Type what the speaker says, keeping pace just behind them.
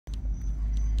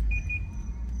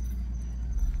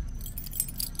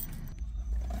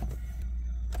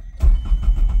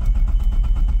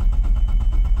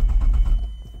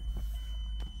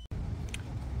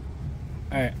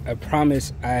I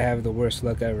promise I have the worst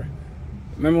luck ever.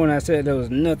 Remember when I said there was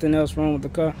nothing else wrong with the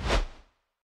car?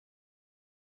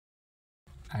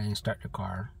 I didn't start the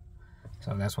car,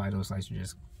 so that's why those lights are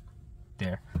just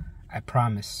there. I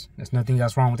promise there's nothing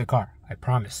else wrong with the car. I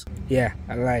promise. Yeah,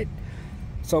 I lied.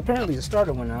 So apparently the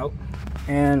starter went out,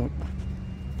 and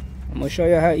I'm gonna show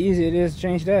you how easy it is to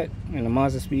change that in the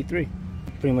Mazdaspeed 3.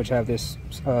 Pretty much have this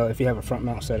if you have a front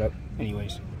mount setup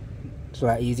anyways. It's a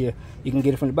lot easier. You can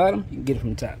get it from the bottom, you can get it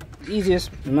from the top. The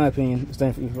easiest, in my opinion, is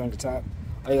done from the top.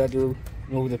 All you gotta do,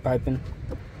 remove the piping,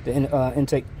 the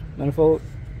intake manifold,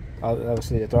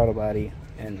 obviously the throttle body,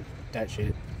 and that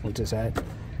shit went to the side.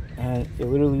 And it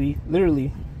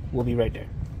literally will be right there.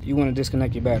 You wanna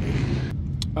disconnect your battery.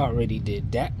 Already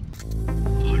did that.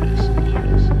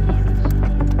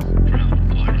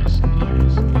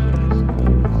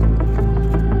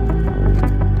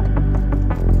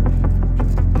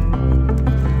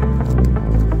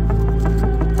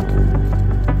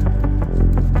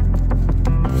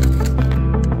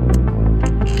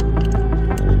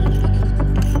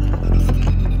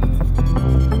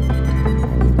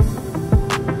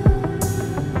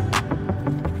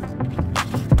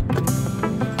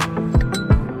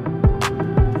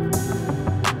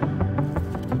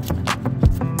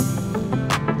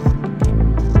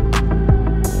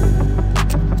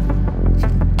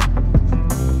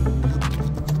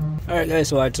 Alright guys,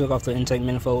 so I took off the intake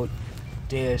manifold.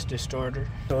 There's the starter.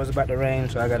 So it's about to rain,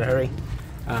 so I gotta hurry.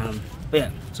 But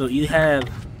yeah, so you have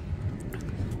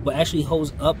what actually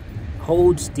holds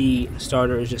the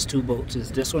starter is just 2 bolts.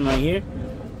 It's this one right here,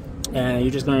 and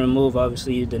you're just gonna remove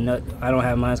obviously the nut. I don't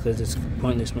have mine because it's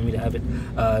pointless for me to have it.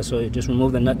 So you just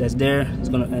remove the nut that's there. And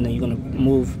then you're gonna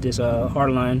move this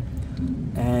hard line,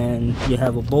 and you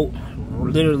have a bolt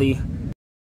literally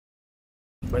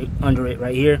right under it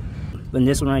right here. Then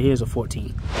this one right here is a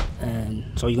 14, and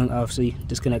so you're gonna obviously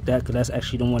disconnect that because that's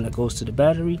actually the one that goes to the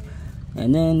battery.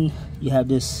 And then you have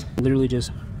this literally just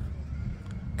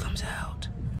comes out.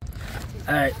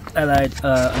 All right, I lied.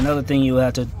 Another thing you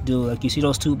have to do, like you see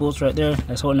those 2 bolts right there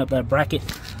that's holding up that bracket.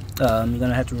 You're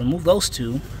gonna have to remove those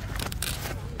 2.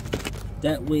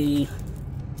 That way,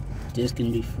 this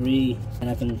can be free, and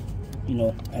I can, you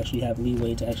know, actually have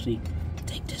leeway to actually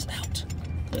take this out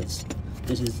because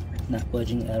this is not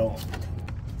budging at all.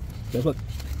 Guess what?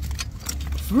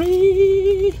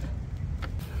 Free!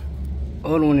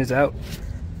 Old one is out.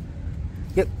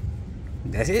 Yep,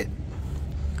 that's it.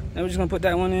 Now we're just gonna put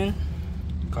that one in,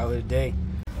 call it a day.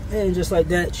 And just like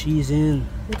that, she's in.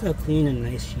 Look how clean and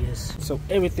nice she is. So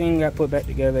everything got put back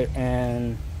together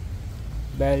and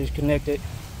battery's connected.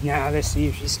 Now let's see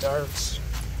if she starts.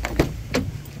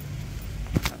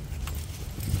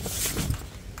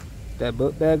 That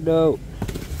book bag though.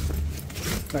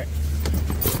 Alright.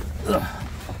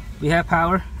 We have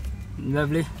power.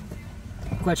 Lovely.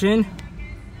 Clutch in.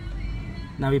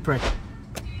 Now we pray.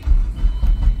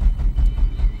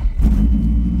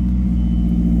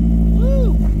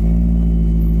 Woo!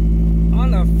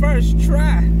 On the first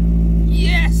try.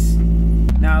 Yes!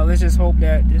 Now let's just hope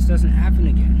that this doesn't happen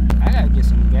again. I gotta get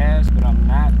some gas, but I'm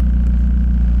not.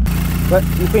 But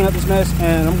we clean up this mess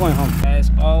and I'm going home.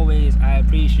 As always, I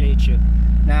appreciate you.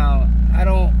 Now,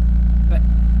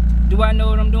 do I know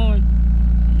what I'm doing?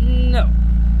 No.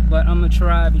 But I'm gonna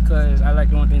try because I like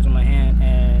doing things with my hand,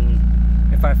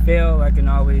 and if I fail, I can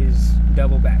always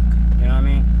double back. You know what I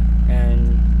mean?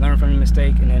 And learn from your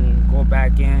mistake and then go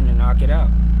back in and knock it out.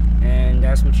 And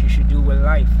that's what you should do with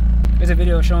life. There's a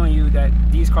video showing you that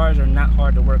these cars are not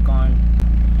hard to work on.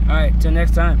 Alright, till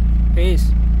next time.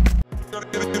 Peace.